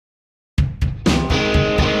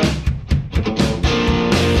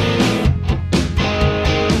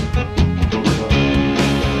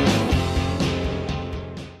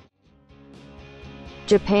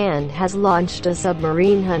Japan has launched a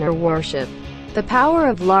submarine hunter warship. The power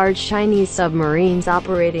of large Chinese submarines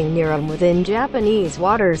operating near and within Japanese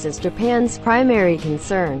waters is Japan's primary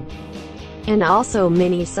concern. And also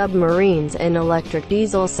mini-submarines and electric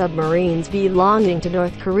diesel submarines belonging to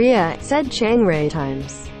North Korea, said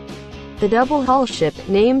Chiangraitimes. The double-hull ship,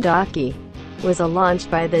 named Aki, was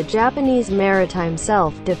launched by the Japanese Maritime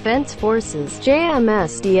Self-Defense Forces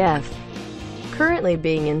 (JMSDF), currently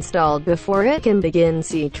being installed before it can begin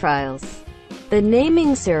sea trials. The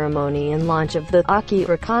naming ceremony and launch of the Aki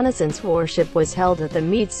reconnaissance warship was held at the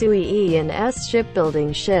Mitsui E&S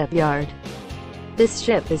shipbuilding shipyard. This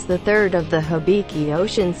ship is the third of the HIBIKI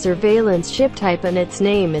Ocean Surveillance Ship type, and its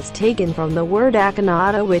name is taken from the word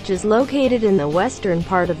Akinada, which is located in the western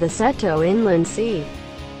part of the Seto Inland Sea.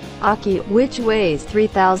 Aki, which weighs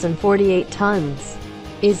 3,048 tons,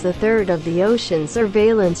 is the third of the ocean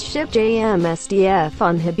surveillance ship JMSDF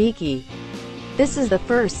on HIBIKI. This is the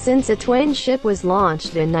first since a twin ship was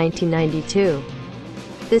launched in 1992.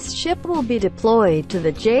 This ship will be deployed to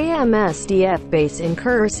the JMSDF base in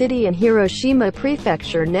Kure City in Hiroshima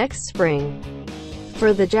Prefecture next spring.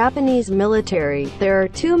 For the Japanese military, there are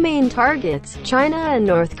two main targets, China and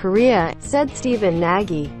North Korea, said Stephen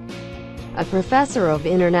Nagy, a professor of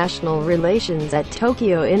international relations at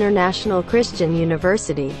Tokyo International Christian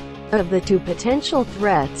University. Of the two potential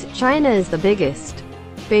threats, China is the biggest.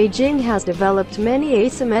 Beijing has developed many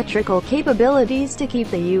asymmetrical capabilities to keep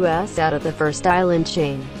the U.S. out of the first island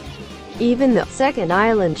chain. Even the second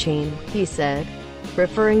island chain, he said,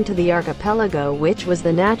 referring to the archipelago which was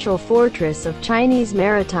the natural fortress of Chinese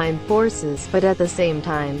maritime forces, but at the same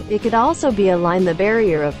time, it could also be a line the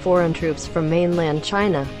barrier of foreign troops from mainland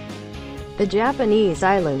China. The Japanese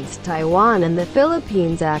islands, Taiwan and the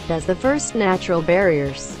Philippines act as the first natural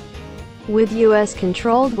barriers, with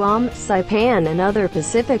U.S.-controlled Guam, Saipan and other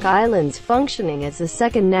Pacific islands functioning as the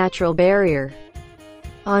second natural barrier.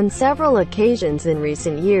 On several occasions in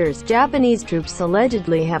recent years, Japanese troops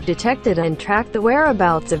allegedly have detected and tracked the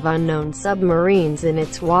whereabouts of unknown submarines in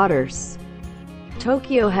its waters.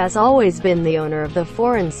 Tokyo has always been the owner of the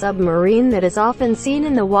foreign submarine that is often seen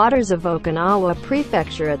in the waters of Okinawa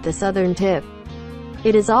Prefecture at the southern tip.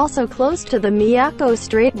 It is also close to the Miyako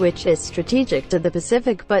Strait, which is strategic to the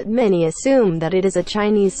Pacific, but many assume that it is a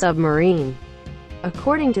Chinese submarine.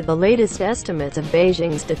 According to the latest estimates of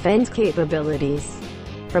Beijing's defense capabilities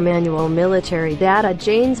from annual military data,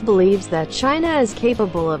 Janes believes that China is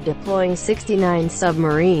capable of deploying 69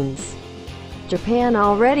 submarines. Japan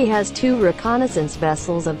already has 2 reconnaissance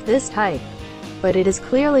vessels of this type, but it is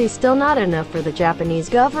clearly still not enough for the Japanese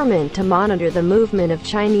government to monitor the movement of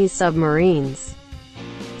Chinese submarines,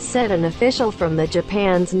 said an official from the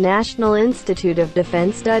Japan's National Institute of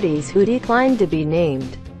Defense Studies who declined to be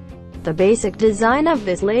named. The basic design of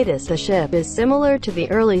this latest ship is similar to the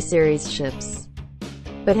early series ships,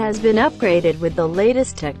 but has been upgraded with the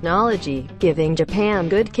latest technology, giving Japan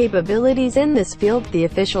good capabilities in this field, the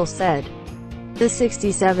official said. The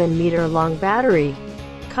 67-meter-long battery,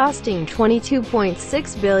 costing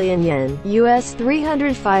 22.6 billion yen (US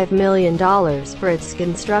 $305 million) for its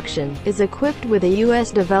construction, is equipped with a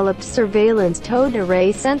U.S.-developed surveillance towed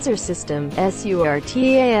array sensor system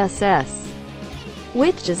 (SURTASS),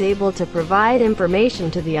 which is able to provide information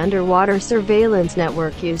to the underwater surveillance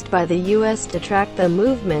network used by the U.S. to track the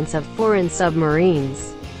movements of foreign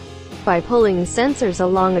submarines. By pulling sensors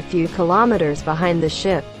along a few kilometers behind the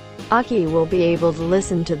ship, Aki will be able to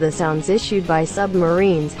listen to the sounds issued by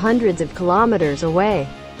submarines hundreds of kilometers away.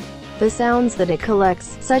 The sounds that it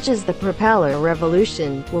collects, such as the propeller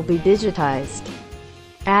revolution, will be digitized,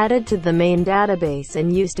 added to the main database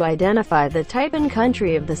and used to identify the type and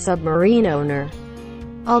country of the submarine owner.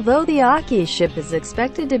 Although the Aki ship is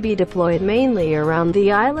expected to be deployed mainly around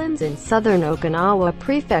the islands in southern Okinawa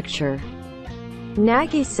Prefecture,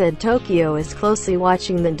 Nagy said Tokyo is closely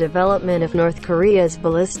watching the development of North Korea's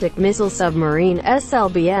ballistic missile submarine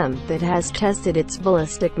SLBM that has tested its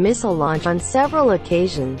ballistic missile launch on several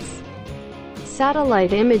occasions.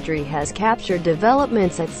 Satellite imagery has captured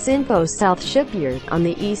developments at Sinpo South Shipyard on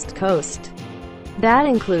the east coast. That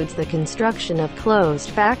includes the construction of closed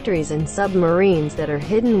factories and submarines that are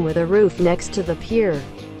hidden with a roof next to the pier.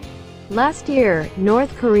 Last year,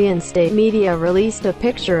 North Korean state media released a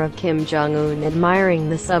picture of Kim Jong-un admiring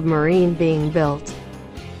the submarine being built.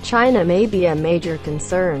 China may be a major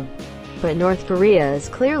concern, but North Korea is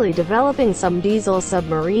clearly developing some diesel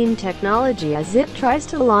submarine technology as it tries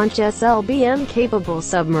to launch SLBM-capable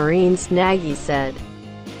submarines, Nagy said.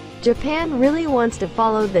 Japan really wants to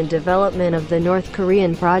follow the development of the North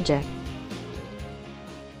Korean project.